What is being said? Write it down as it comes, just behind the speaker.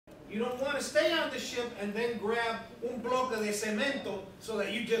You don't want to stay on the ship and then grab un bloque de cemento so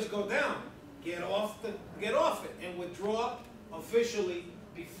that you just go down. Get off it and withdraw officially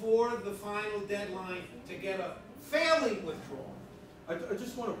before the final deadline to get a failing withdrawal. I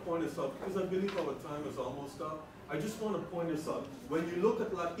just want to point this out, because I believe our time is almost up. I just want to point this out. When you look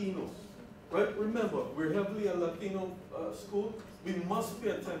at Latinos, right? Remember, we're heavily a Latino school. We must pay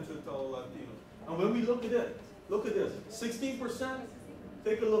attention to our Latinos. And when we look at it, look at this, 16%.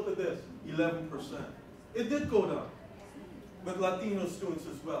 Take a look at this, 11%. It did go down with Latino students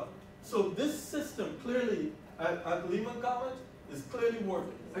as well. So this system clearly, at Lehman College, is clearly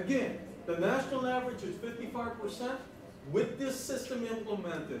working. Again, the national average is 55%. With this system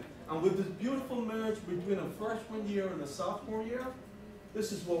implemented, and with this beautiful marriage between a freshman year and a sophomore year,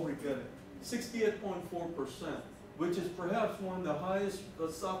 this is what we're getting, 68.4%, which is perhaps one of the highest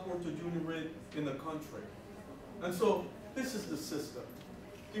sophomore to junior rate in the country. And so, this is the system.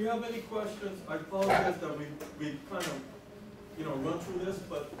 Do you have any questions? I apologize that we kind of, run through this,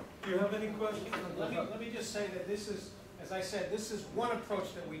 but do you have any questions? Let me just say that this is, as I said, this is one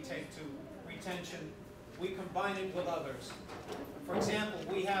approach that we take to retention. We combine it with others. For example,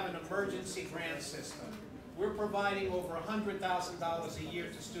 we have an emergency grant system. We're providing over $100,000 a year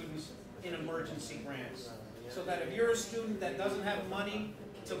to students in emergency grants. So that if you're a student that doesn't have money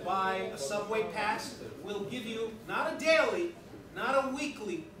to buy a subway pass, we'll give you not a daily, not a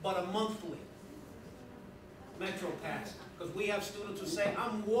weekly, but a monthly Metro pass. Because we have students who say,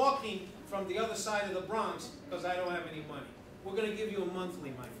 I'm walking from the other side of the Bronx because I don't have any money. We're going to give you a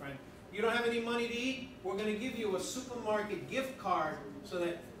monthly, my friend. You don't have any money to eat? We're going to give you a supermarket gift card so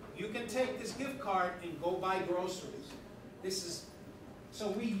that you can take this gift card and go buy groceries. So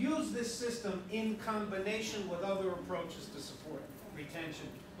we use this system in combination with other approaches to support retention.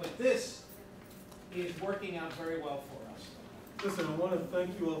 But this is working out very well for us. Listen, I want to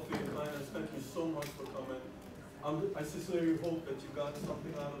thank you all for your kindness. Thank you so much for coming. I sincerely hope that you got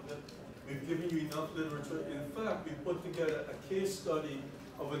something out of it. We've given you enough literature. In fact, we put together a case study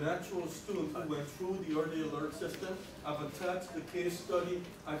of an actual student who went through the early alert system. I've attached the case study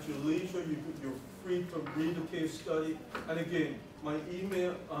at your leisure. You're free to read the case study. And again, my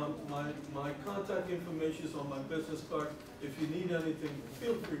email, my contact information is on my business card. If you need anything,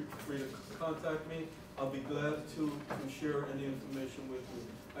 feel free to contact me. I'll be glad to share any information with you.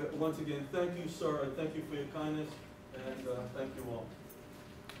 Once again, thank you, sir. I thank you for your kindness, and thank you all.